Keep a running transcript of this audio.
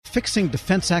Fixing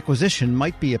defense acquisition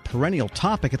might be a perennial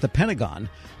topic at the Pentagon,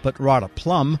 but Rhoda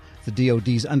Plum, the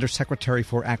DoD's Undersecretary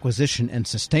for Acquisition and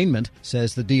Sustainment,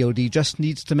 says the DoD just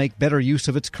needs to make better use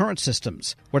of its current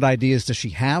systems. What ideas does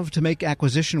she have to make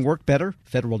acquisition work better?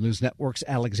 Federal News Network's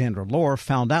Alexandra Lohr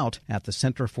found out at the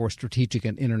Center for Strategic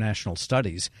and International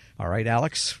Studies. All right,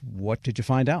 Alex, what did you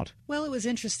find out? Well, it was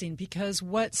interesting because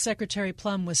what Secretary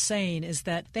Plum was saying is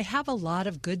that they have a lot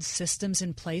of good systems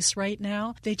in place right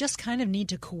now. They just kind of need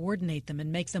to coordinate them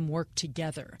and make them work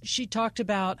together. She talked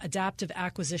about adaptive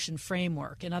acquisition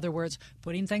framework. In other words,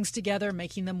 putting things together,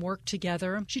 making them work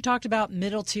together. She talked about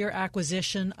middle-tier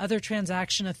acquisition, other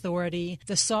transaction authority,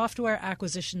 the software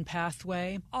acquisition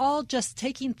pathway, all just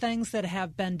taking things that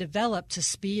have been developed to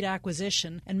speed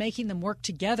acquisition and making them work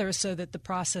together so that the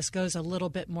process goes a little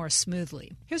bit more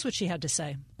smoothly. Here's what she had to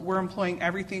say. We're employing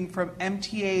everything from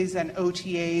MTAs and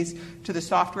OTAs to the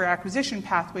software acquisition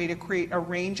pathway to create a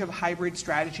range of hybrid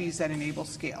strategies that enable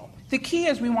scale. The key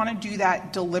is we want to do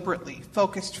that deliberately,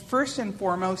 focused first and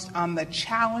foremost on the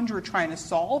challenge we're trying to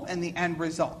solve and the end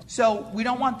result. So we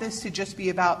don't want this to just be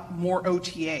about more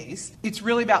OTAs. It's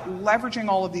really about leveraging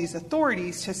all of these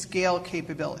authorities to scale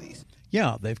capabilities.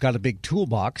 Yeah, they've got a big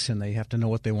toolbox, and they have to know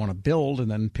what they want to build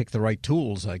and then pick the right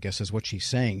tools, I guess is what she's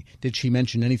saying. Did she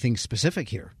mention anything specific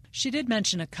here? She did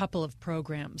mention a couple of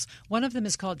programs. One of them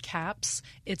is called CAPS.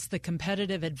 It's the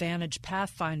Competitive Advantage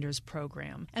Pathfinders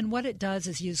program. And what it does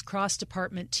is use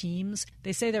cross-department teams.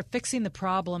 They say they're fixing the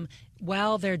problem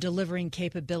while they're delivering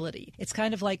capability. It's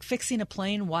kind of like fixing a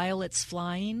plane while it's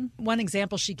flying. One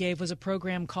example she gave was a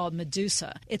program called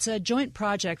Medusa. It's a joint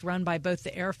project run by both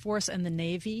the Air Force and the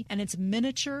Navy, and it's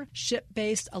miniature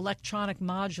ship-based electronic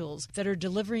modules that are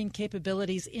delivering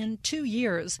capabilities in 2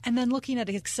 years and then looking at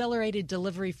accelerated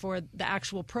delivery for the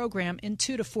actual program in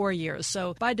 2 to 4 years.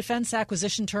 So by defense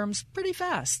acquisition terms, pretty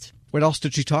fast. What else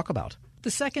did she talk about? The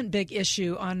second big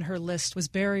issue on her list was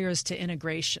barriers to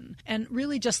integration and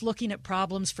really just looking at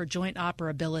problems for joint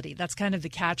operability. That's kind of the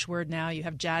catchword now. You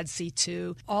have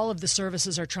JADC2. All of the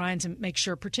services are trying to make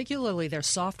sure, particularly their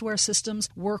software systems,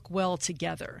 work well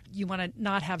together. You want to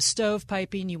not have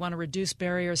stovepiping. You want to reduce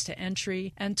barriers to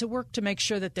entry and to work to make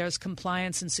sure that there's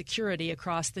compliance and security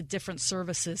across the different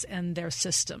services and their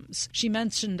systems. She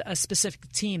mentioned a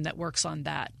specific team that works on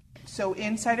that. So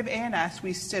inside of ANS,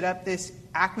 we stood up this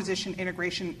acquisition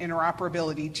integration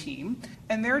interoperability team,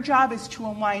 and their job is to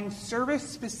align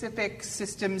service-specific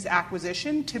systems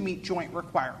acquisition to meet joint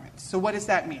requirements. So what does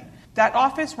that mean? That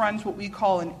office runs what we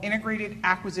call an integrated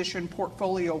acquisition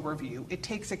portfolio review. It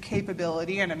takes a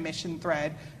capability and a mission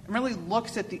thread and really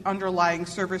looks at the underlying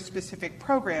service-specific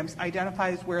programs,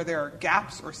 identifies where there are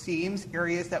gaps or seams,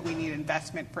 areas that we need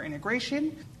investment for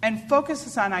integration, and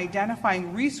focuses on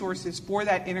identifying resources for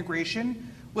that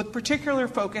integration with particular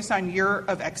focus on year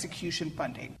of execution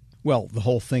funding. Well, the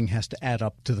whole thing has to add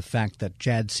up to the fact that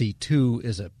JADC2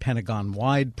 is a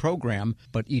Pentagon-wide program,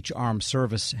 but each armed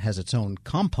service has its own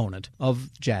component of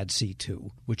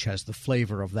JADC2, which has the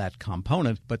flavor of that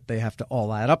component, but they have to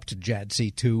all add up to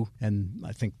JADC2, and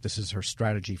I think this is her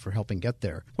strategy for helping get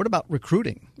there. What about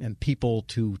recruiting and people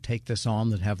to take this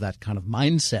on that have that kind of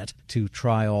mindset to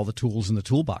try all the tools in the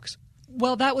toolbox?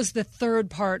 Well, that was the third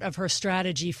part of her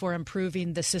strategy for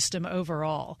improving the system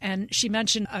overall. And she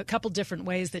mentioned a couple different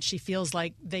ways that she feels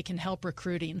like they can help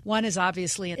recruiting. One is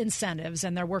obviously incentives,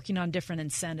 and they're working on different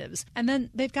incentives. And then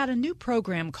they've got a new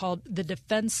program called the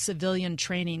Defense Civilian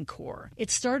Training Corps. It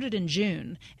started in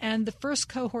June, and the first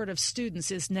cohort of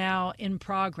students is now in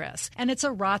progress. And it's a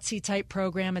ROTC-type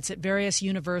program. It's at various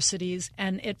universities,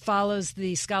 and it follows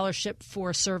the Scholarship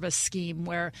for Service scheme,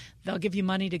 where they'll give you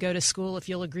money to go to school if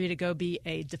you'll agree to go be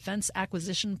a defense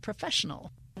acquisition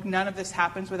professional. None of this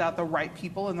happens without the right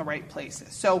people in the right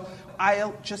places. So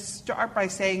I'll just start by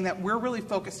saying that we're really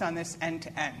focused on this end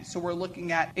to end. So we're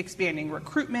looking at expanding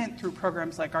recruitment through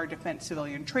programs like our Defense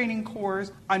Civilian Training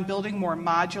Corps, on building more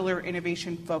modular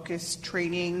innovation-focused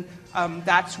training.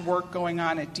 That's work going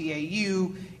on at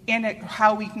DAU, and at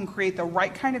how we can create the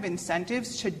right kind of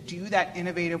incentives to do that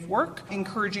innovative work,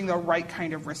 encouraging the right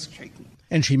kind of risk-taking.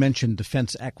 And she mentioned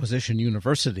Defense Acquisition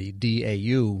University,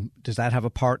 DAU. Does that have a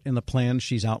part in the plan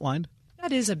she's outlined?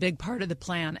 That is a big part of the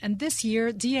plan. And this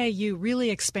year, DAU really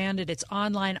expanded its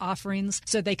online offerings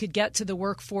so they could get to the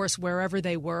workforce wherever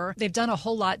they were. They've done a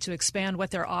whole lot to expand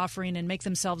what they're offering and make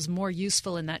themselves more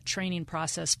useful in that training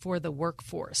process for the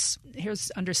workforce.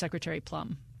 Here's Undersecretary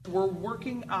Plum. We're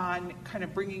working on kind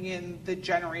of bringing in the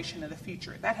generation of the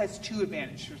future. That has two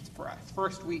advantages for us.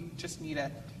 First, we just need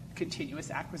a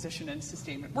continuous acquisition and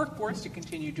sustainment workforce to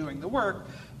continue doing the work,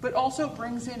 but also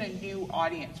brings in a new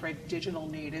audience, right? Digital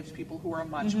natives, people who are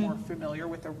much more familiar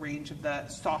with a range of the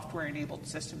software-enabled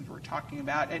systems we're talking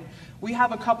about. And we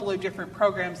have a couple of different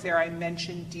programs there. I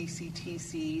mentioned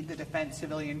DCTC, the Defense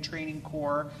Civilian Training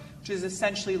Corps, which is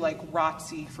essentially like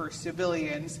ROTC for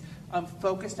civilians,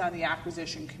 focused on the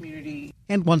acquisition community.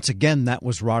 And once again, that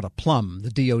was Rhoda Plum,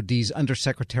 the DoD's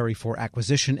Undersecretary for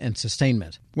Acquisition and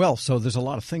Sustainment. Well, so there's a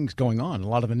lot of things going on, a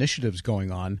lot of initiatives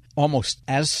going on, almost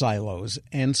as silos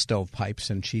and stovepipes,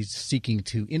 and she's seeking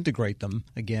to integrate them,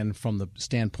 again, from the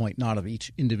standpoint not of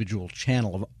each individual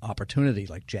channel of opportunity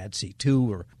like JADC2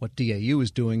 or what DAU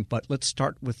is doing, but let's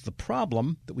start with the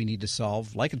problem that we need to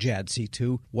solve, like a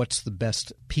JADC2. What's the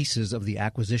best pieces of the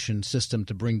acquisition system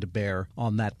to bring to bear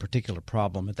on that particular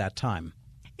problem at that time?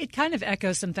 It kind of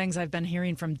echoes some things I've been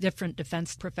hearing from different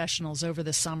defense professionals over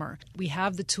the summer. We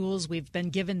have the tools. We've been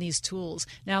given these tools.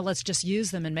 Now let's just use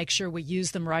them and make sure we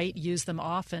use them right, use them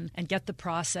often, and get the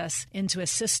process into a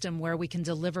system where we can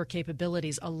deliver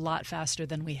capabilities a lot faster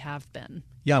than we have been.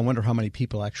 Yeah, I wonder how many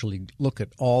people actually look at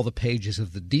all the pages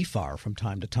of the DFAR from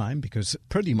time to time, because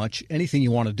pretty much anything you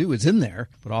want to do is in there,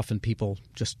 but often people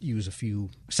just use a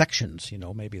few sections.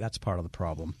 Maybe that's part of the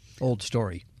problem. Old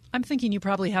story. I'm thinking you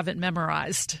probably haven't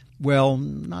memorized. Well,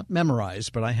 not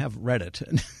memorized, but I have read it.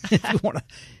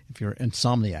 If you're an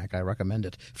insomniac, I recommend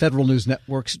it. Federal News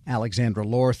Network's Alexandra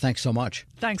Lohr, thanks so much.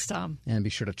 Thanks, Tom. And be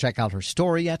sure to check out her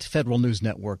story at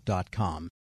federalnewsnetwork.com.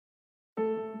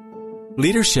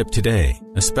 Leadership today,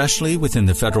 especially within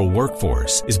the federal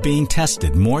workforce, is being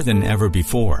tested more than ever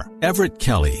before. Everett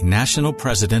Kelly, National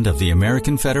President of the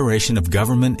American Federation of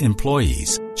Government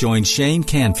Employees, joined Shane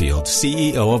Canfield,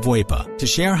 CEO of WEPA, to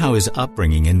share how his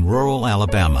upbringing in rural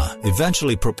Alabama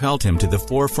eventually propelled him to the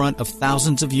forefront of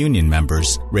thousands of union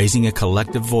members, raising a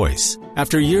collective voice.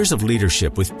 After years of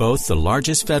leadership with both the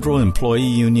largest federal employee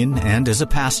union and as a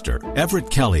pastor, Everett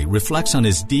Kelly reflects on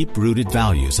his deep-rooted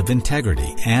values of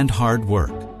integrity and hard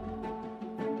work.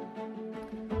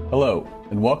 Hello,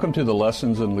 and welcome to the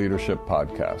Lessons in Leadership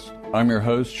podcast. I'm your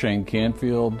host, Shane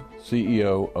Canfield,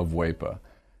 CEO of WEPA.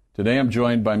 Today I'm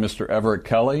joined by Mr. Everett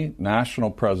Kelly,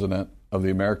 National President of the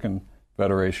American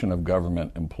Federation of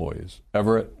Government Employees.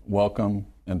 Everett, welcome,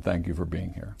 and thank you for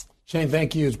being here. Shane,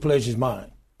 thank you. It's a pleasure's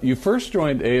mine. You first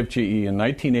joined AFGE in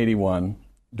 1981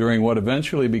 during what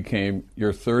eventually became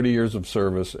your 30 years of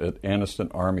service at Anniston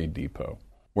Army Depot.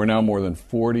 We're now more than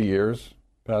 40 years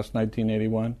past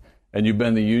 1981, and you've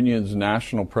been the union's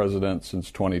national president since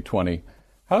 2020.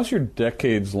 How's your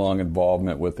decades-long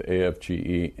involvement with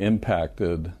AFGE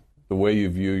impacted the way you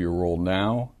view your role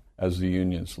now as the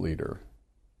union's leader?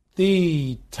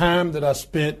 The time that I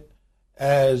spent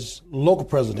as local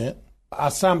president, I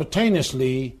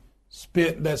simultaneously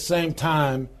spent that same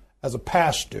time as a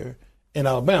pastor in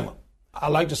Alabama. I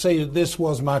like to say that this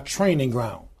was my training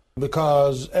ground,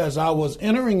 because as I was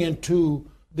entering into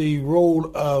the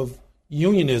role of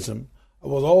unionism, I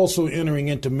was also entering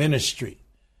into ministry.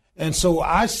 And so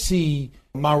I see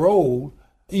my role,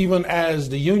 even as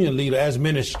the union leader, as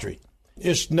ministry.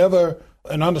 It's never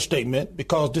an understatement,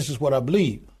 because this is what I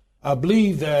believe. I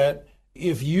believe that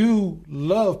if you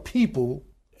love people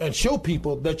and show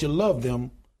people that you love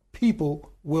them,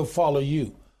 people will follow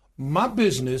you. My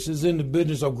business is in the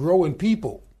business of growing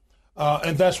people,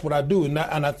 and that's what I do. And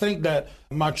I think that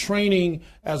my training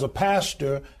as a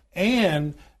pastor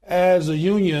and as a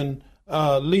union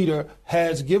leader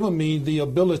has given me the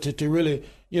ability to really,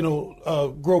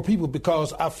 grow people,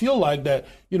 because I feel like that,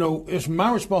 it's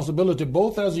my responsibility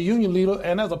both as a union leader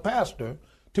and as a pastor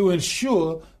to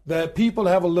ensure that people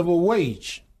have a livable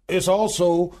wage. It's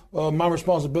also my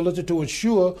responsibility to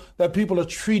ensure that people are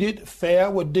treated fair,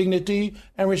 with dignity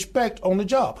and respect on the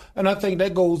job. And I think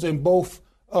that goes in both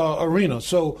arenas.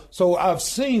 So I've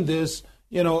seen this,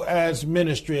 as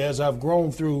ministry, as I've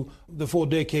grown through the 4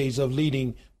 decades of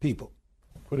leading people.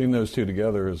 Putting those two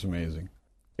together is amazing.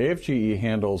 AFGE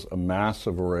handles a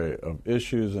massive array of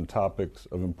issues and topics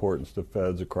of importance to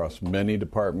feds across many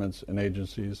departments and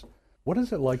agencies. What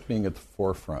is it like being at the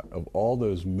forefront of all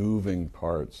those moving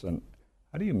parts, and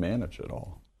how do you manage it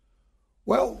all?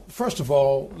 Well, first of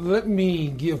all, let me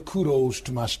give kudos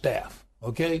to my staff,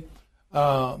 okay?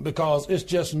 Because it's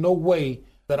just no way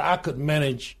that I could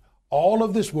manage all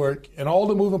of this work and all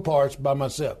the moving parts by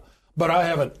myself. But I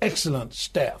have an excellent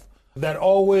staff that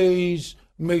always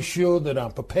makes sure that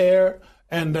I'm prepared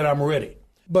and that I'm ready.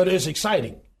 But it's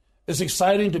exciting. It's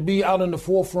exciting to be out in the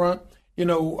forefront,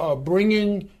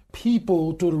 bringing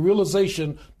people to the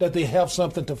realization that they have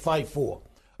something to fight for.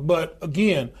 But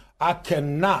again, I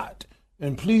cannot,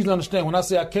 And please understand, when I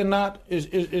say I cannot,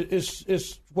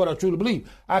 it's what I truly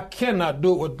believe. I cannot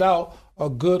do it without a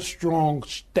good, strong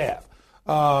staff.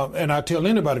 And I tell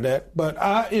anybody that. But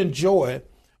I enjoy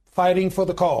fighting for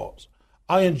the cause.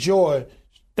 I enjoy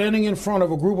standing in front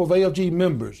of a group of AFG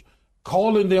members,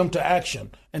 calling them to action,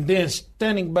 and then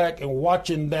standing back and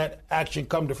watching that action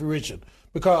come to fruition.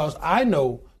 Because I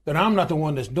know that I'm not the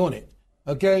one that's doing it,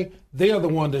 okay? They are the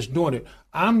one that's doing it.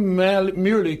 I'm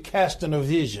merely casting a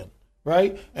vision,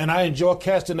 right? And I enjoy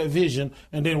casting that vision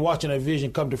and then watching that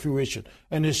vision come to fruition.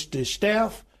 And it's the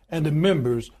staff and the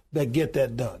members that get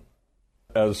that done.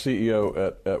 As CEO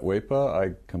at WEPA,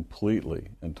 I completely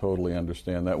and totally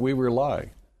understand that. We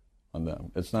rely on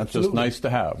them. It's not just nice to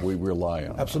have. We rely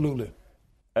on Absolutely. them.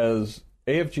 As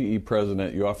AFGE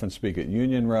president, you often speak at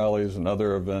union rallies and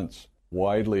other events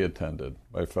widely attended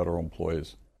by federal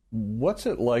employees. What's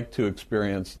it like to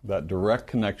experience that direct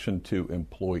connection to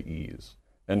employees?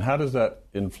 And how does that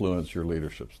influence your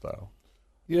leadership style?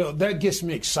 You know, that gets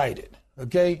me excited,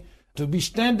 okay? To be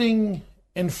standing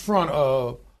in front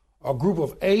of a group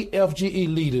of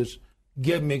AFGE leaders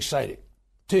get me excited.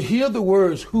 To hear the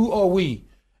words, who are we?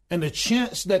 And the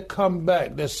chants that come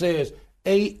back that says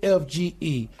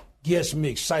AFGE gets me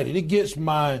excited. It gets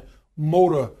my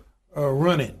motor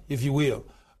running, if you will.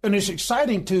 And it's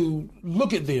exciting to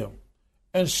look at them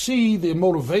and see the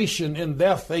motivation in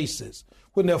their faces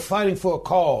when they're fighting for a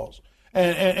cause.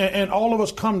 And all of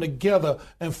us come together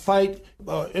and fight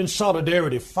in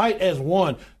solidarity, fight as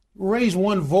one, raise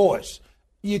one voice.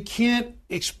 You can't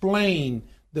explain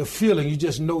the feeling. You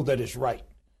just know that it's right.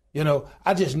 You know,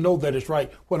 I just know that it's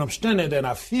right when I'm standing there and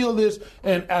I feel this,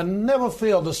 and I never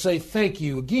fail to say thank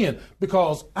you again,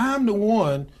 because I'm the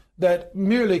one that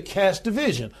merely cast the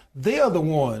vision. They are the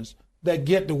ones that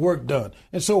get the work done.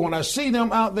 And so when I see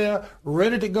them out there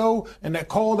ready to go and that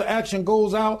call to action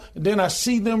goes out, and then I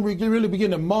see them really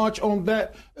begin to march on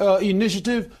that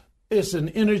initiative, it's an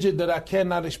energy that I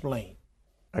cannot explain.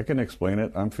 I can explain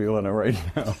it. I'm feeling it right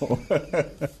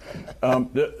now.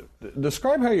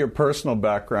 Describe how your personal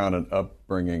background and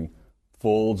upbringing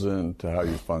folds into how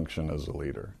you function as a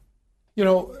leader. You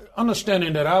know,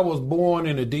 understanding that I was born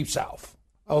in the Deep South.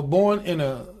 I was born in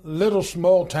a little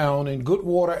small town in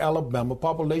Goodwater, Alabama,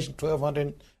 population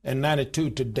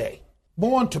 1,292 today.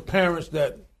 Born to parents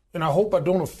that, and I hope I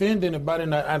don't offend anybody,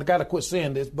 and I got to quit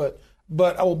saying this, but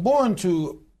I was born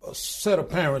to a set of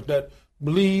parents that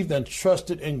believed and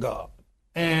trusted in God.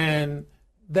 And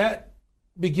that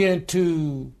began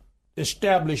to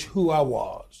establish who I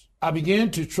was. I began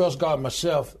to trust God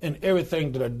myself in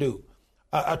everything that I do.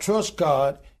 I trust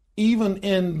God even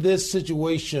in this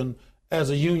situation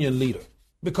as a union leader,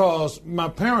 because my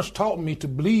parents taught me to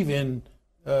believe in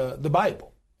the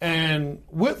Bible. And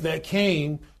with that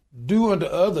came, do unto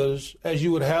others as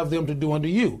you would have them to do unto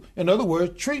you. In other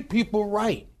words, treat people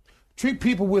right. Treat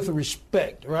people with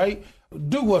respect, right?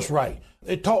 Do what's right.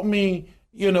 It taught me,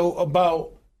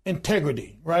 about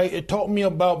integrity, right? It taught me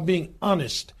about being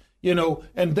honest,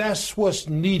 and that's what's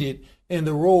needed in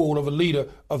the role of a leader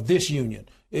of this union.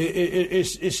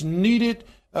 It's needed,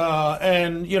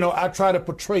 and I try to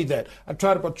portray that. I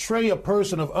try to portray a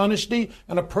person of honesty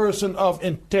and a person of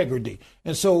integrity.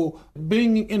 And so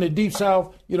being in the Deep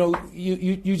South,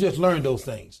 you just learn those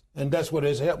things. And that's what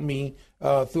has helped me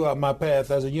throughout my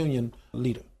path as a union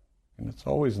leader. And it's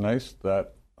always nice,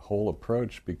 that whole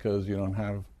approach, because you don't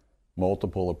have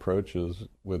multiple approaches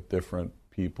with different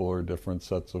people or different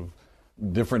sets of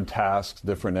different tasks,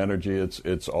 different energy.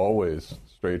 It's always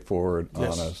straightforward,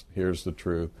 yes. Honest. Here's the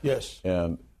truth. Yes.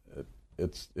 And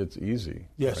it's easy.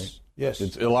 Yes. Right? Yes.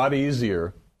 It's a lot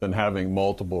easier than having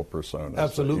multiple personas.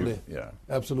 Absolutely. Yeah.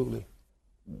 Absolutely.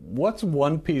 What's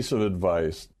one piece of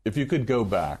advice, if you could go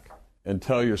back and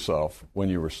tell yourself when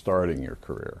you were starting your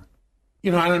career? I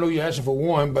don't know you're asking for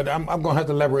one, but I'm going to have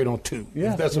to elaborate on two,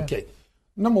 if that's okay.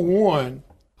 Number one,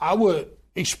 I would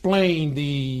explain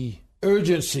the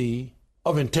urgency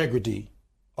of integrity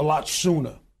a lot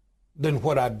sooner than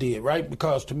what I did, right?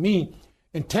 Because to me,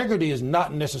 integrity is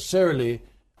not necessarily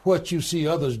what you see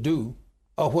others do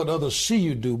or what others see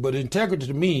you do, but integrity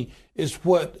to me is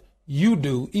what you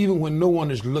do even when no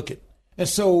one is looking. And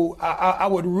so I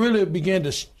would really begin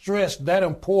to stress that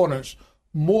importance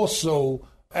more so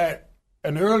at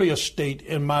an earlier state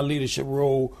in my leadership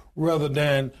role rather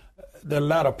than the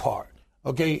latter part.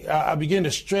 Okay, I begin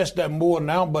to stress that more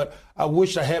now, but I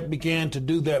wish I had began to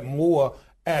do that more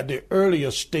at the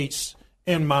earlier states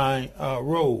in my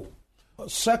role.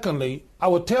 Secondly, I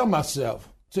would tell myself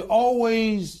to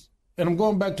always, and I'm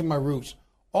going back to my roots,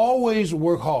 always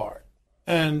work hard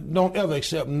and don't ever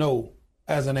accept no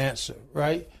as an answer,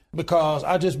 right? Because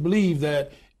I just believe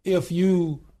that if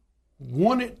you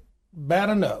want it bad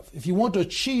enough, if you want to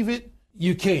achieve it,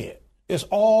 you can. It's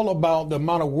all about the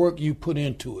amount of work you put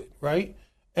into it, right?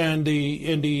 And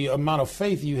the amount of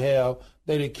faith you have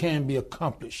that it can be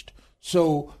accomplished.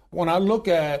 So when I look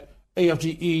at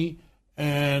AFGE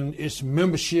and its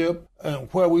membership and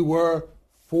where we were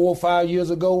 4 or 5 years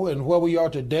ago and where we are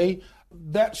today,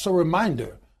 that's a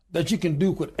reminder that you can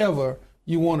do whatever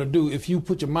you want to do if you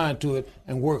put your mind to it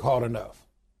and work hard enough.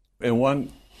 And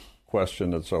one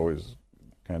question that's always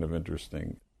kind of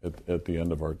interesting at the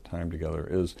end of our time together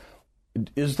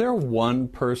is there one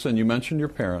person, you mentioned your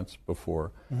parents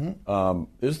before,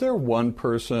 is there one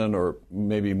person or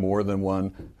maybe more than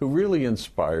one who really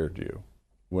inspired you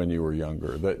when you were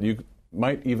younger that you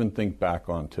might even think back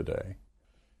on today?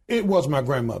 It was my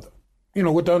grandmother,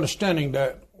 with the understanding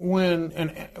that when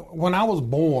I was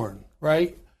born,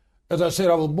 right, as I said,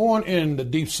 I was born in the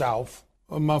Deep South.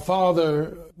 My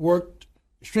father worked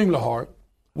extremely hard.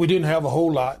 We didn't have a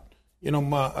whole lot.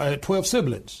 I had 12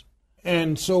 siblings.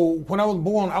 And so when I was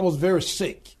born, I was very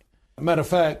sick. Matter of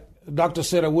fact, the doctor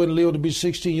said I wouldn't live to be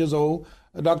 16 years old.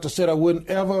 The doctor said I wouldn't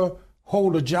ever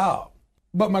hold a job.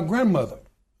 But my grandmother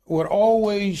would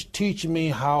always teach me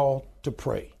how to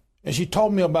pray. And she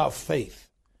taught me about faith.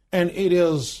 And it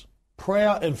is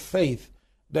prayer and faith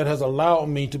that has allowed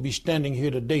me to be standing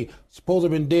here today. Suppose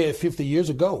I've been dead 50 years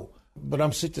ago, but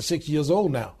I'm 66 years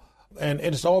old now. And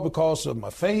it's all because of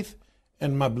my faith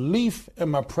and my belief and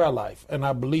my prayer life. And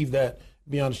I believe that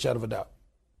beyond a shadow of a doubt.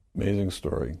 Amazing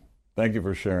story. Thank you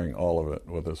for sharing all of it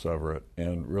with us, Everett,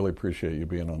 and really appreciate you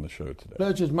being on the show today.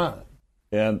 Pleasure's mine.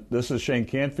 And this is Shane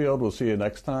Canfield. We'll see you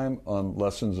next time on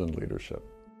Lessons in Leadership.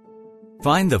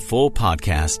 Find the full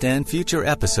podcast and future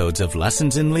episodes of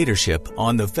Lessons in Leadership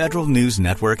on the Federal News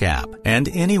Network app and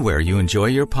anywhere you enjoy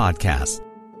your podcasts.